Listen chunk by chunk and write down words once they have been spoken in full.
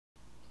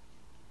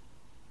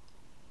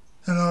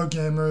Hello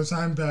gamers,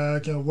 I'm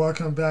back and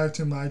welcome back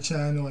to my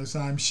channel as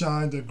I'm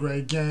Shawne the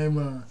Great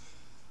Gamer.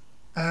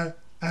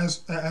 As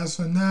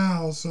for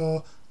now,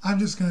 so I'm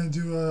just gonna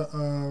do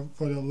a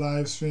for the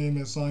live stream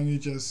as long as you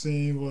just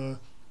seen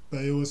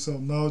but it was so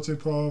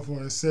multiple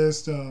for a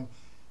system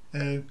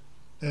and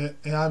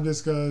I'm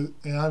just gonna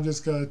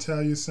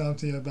tell you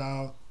something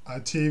about a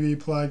TV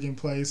plug and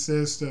play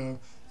system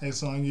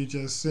as long as you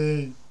just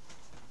seen.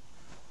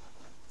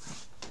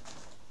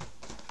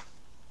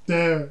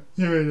 Here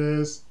it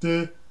is.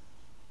 This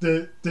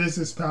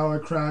is Power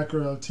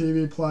Cracker, a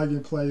TV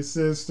plug-and-play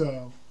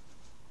system.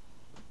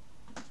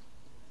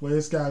 Where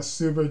it's got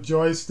Super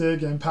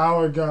Joystick and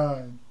Power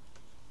Gun.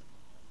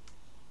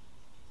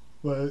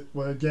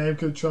 Where game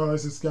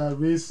controls, it's got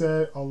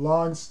reset, a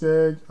long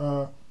stick,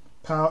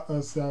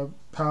 it's got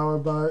power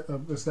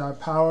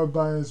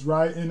buttons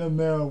right in the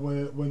middle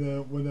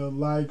when the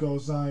light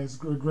goes on,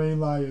 the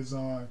green light is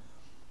on.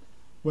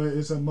 Where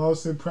it's a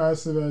most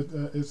impressive,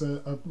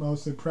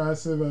 most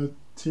impressive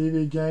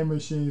TV game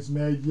machines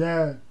made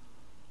yet.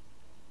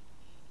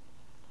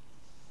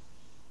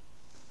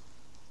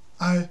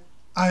 I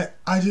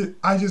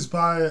just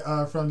buy it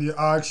from the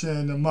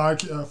auction, the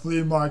market,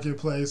 flea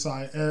marketplace.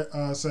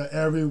 So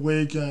every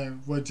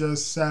weekend with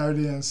just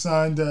Saturday and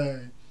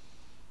Sunday.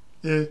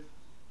 This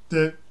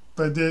it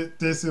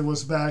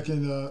was back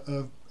in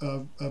the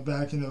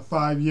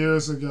 5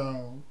 years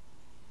ago.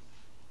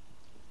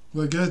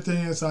 The good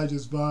thing is I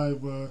just buy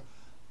it, but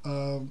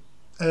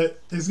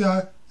it's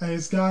got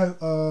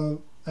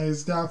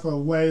for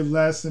way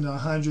less than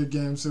 100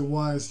 games at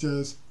once. It's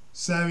just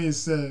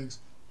 76,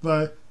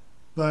 but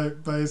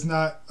it's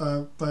not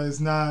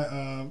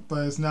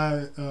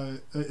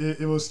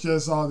it was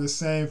just all the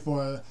same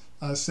for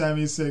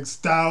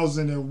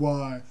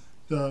 76,001.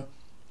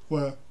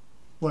 Well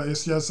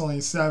it's just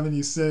only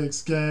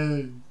 76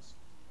 games.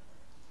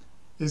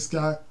 It's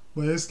got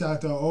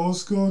the old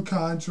school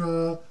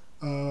Contra.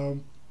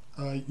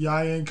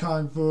 Yayin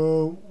Kung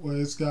Fu, where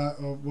it's got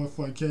for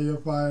Arcadia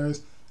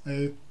Fires.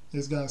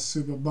 It's got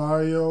Super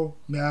Mario,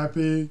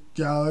 Mappy,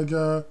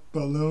 Galaga,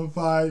 Balloon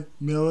Fight,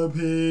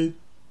 Millipede,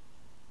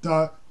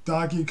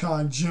 Donkey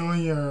Kong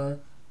Jr.,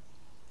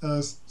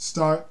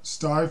 Star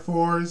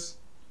Force,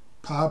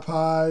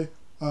 Popeye,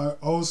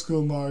 old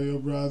school Mario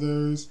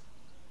Brothers,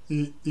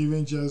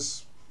 even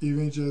just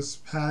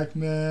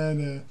Pac-Man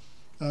and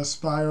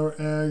Spyro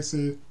X.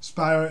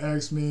 Spyro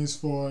X means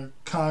for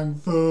Kung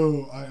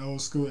Fu on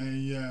old school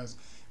NES.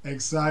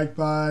 Excite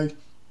Bike,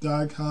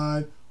 Duck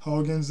Hunt,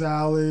 Hogan's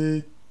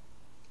Alley,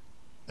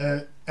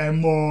 and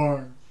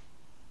more.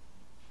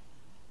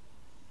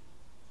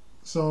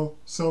 So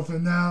for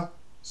now,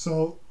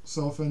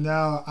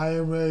 I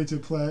am ready to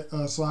play.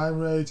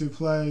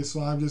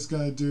 So I'm just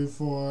gonna do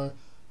for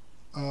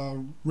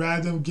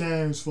random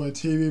games for a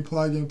TV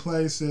plug and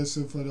play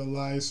system for the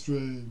live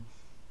stream.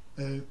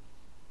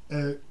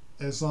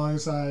 As long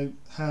as I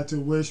had to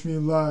wish me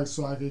luck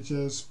so I could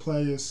just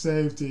play it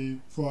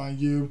safety for on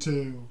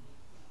YouTube.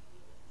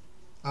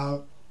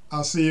 I'll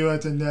see you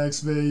at the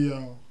next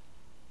video.